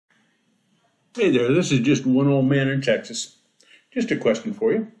Hey there, this is just one old man in Texas. Just a question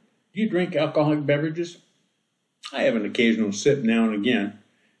for you. Do you drink alcoholic beverages? I have an occasional sip now and again,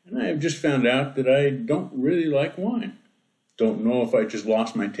 and I have just found out that I don't really like wine. Don't know if I just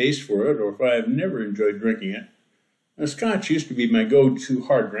lost my taste for it or if I have never enjoyed drinking it. Now, Scotch used to be my go-to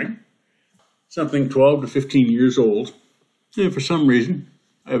hard drink, something 12 to 15 years old, and for some reason,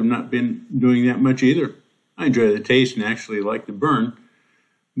 I have not been doing that much either. I enjoy the taste and actually like the burn,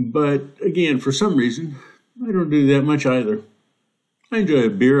 but again, for some reason, I don't do that much either. I enjoy a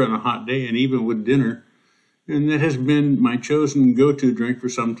beer on a hot day and even with dinner, and that has been my chosen go-to drink for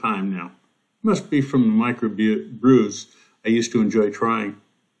some time now. Must be from the micro brews I used to enjoy trying.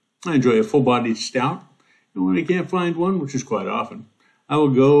 I enjoy a full-bodied stout, and when I can't find one, which is quite often, I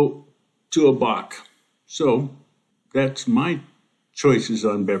will go to a bock. So, that's my choices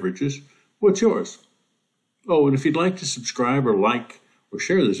on beverages. What's yours? Oh, and if you'd like to subscribe or like or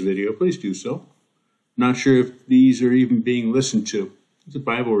share this video, please do so. Not sure if these are even being listened to. It's a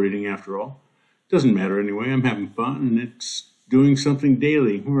Bible reading after all. Doesn't matter anyway, I'm having fun and it's doing something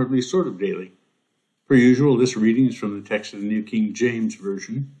daily, or at least sort of daily. Per usual, this reading is from the text of the New King James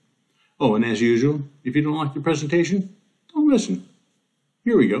Version. Oh, and as usual, if you don't like the presentation, don't listen.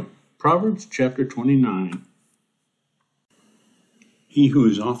 Here we go. Proverbs chapter 29. He who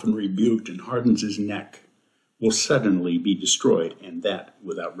is often rebuked and hardens his neck will suddenly be destroyed, and that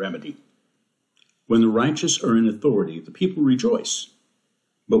without remedy. When the righteous are in authority, the people rejoice.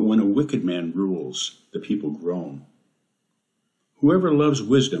 But when a wicked man rules, the people groan. Whoever loves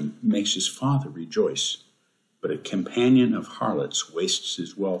wisdom makes his father rejoice, but a companion of harlots wastes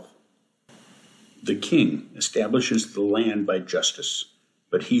his wealth. The king establishes the land by justice,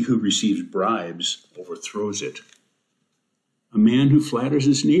 but he who receives bribes overthrows it. A man who flatters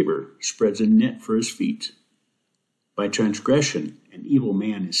his neighbor spreads a net for his feet. By transgression, an evil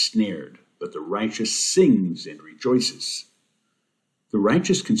man is snared, but the righteous sings and rejoices. The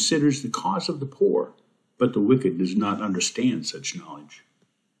righteous considers the cause of the poor, but the wicked does not understand such knowledge.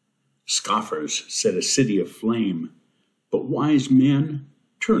 Scoffers set a city aflame, but wise men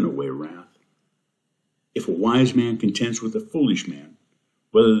turn away wrath. If a wise man contends with a foolish man,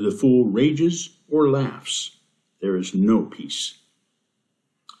 whether the fool rages or laughs, there is no peace.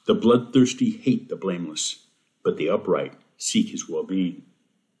 The bloodthirsty hate the blameless, but the upright seek his well-being.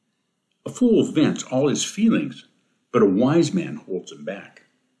 A fool vents all his feelings, but a wise man holds them back.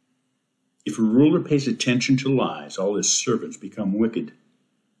 If a ruler pays attention to lies, all his servants become wicked.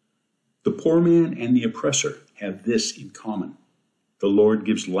 The poor man and the oppressor have this in common: the Lord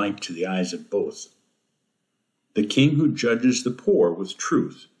gives light to the eyes of both. The king who judges the poor with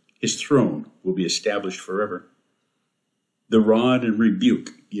truth, his throne will be established forever. The rod and rebuke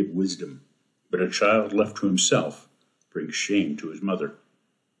give wisdom, but a child left to himself brings shame to his mother.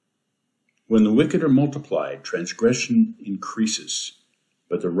 When the wicked are multiplied, transgression increases,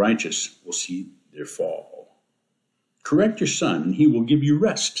 but the righteous will see their fall. Correct your son, and he will give you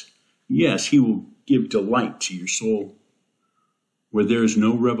rest. Yes, he will give delight to your soul. Where there is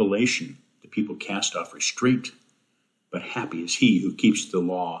no revelation, the people cast off restraint, but happy is he who keeps the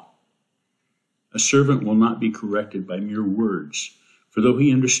law. A servant will not be corrected by mere words, for though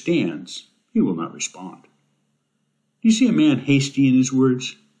he understands, he will not respond. Do you see a man hasty in his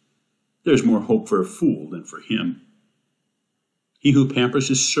words? There's more hope for a fool than for him. He who pampers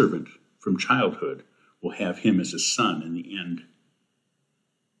his servant from childhood will have him as a son in the end.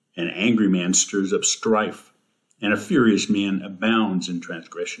 An angry man stirs up strife, and a furious man abounds in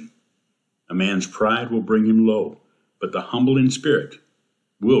transgression. A man's pride will bring him low, but the humble in spirit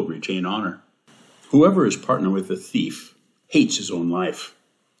will retain honor. Whoever is partner with a thief hates his own life.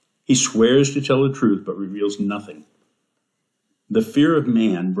 He swears to tell the truth, but reveals nothing. The fear of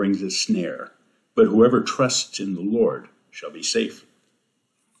man brings a snare, but whoever trusts in the Lord shall be safe.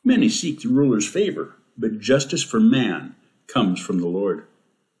 Many seek the ruler's favor, but justice for man comes from the Lord.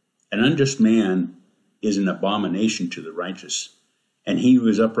 An unjust man is an abomination to the righteous, and he who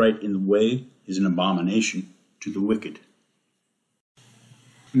is upright in the way is an abomination to the wicked.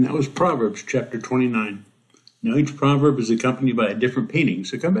 And that was Proverbs chapter 29. Now each proverb is accompanied by a different painting,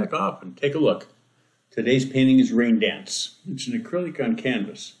 so come back off and take a look. Today's painting is Rain Dance. It's an acrylic on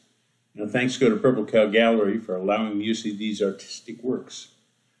canvas. Now thanks go to Purple Cow Gallery for allowing the use of these artistic works.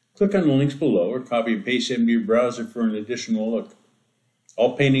 Click on the links below or copy and paste them to your browser for an additional look.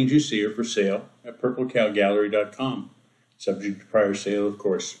 All paintings you see are for sale at purplecowgallery.com, subject to prior sale, of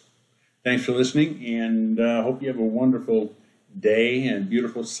course. Thanks for listening, and hope you have a wonderful day and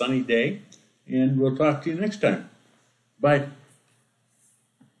beautiful sunny day, and we'll talk to you next time. Bye.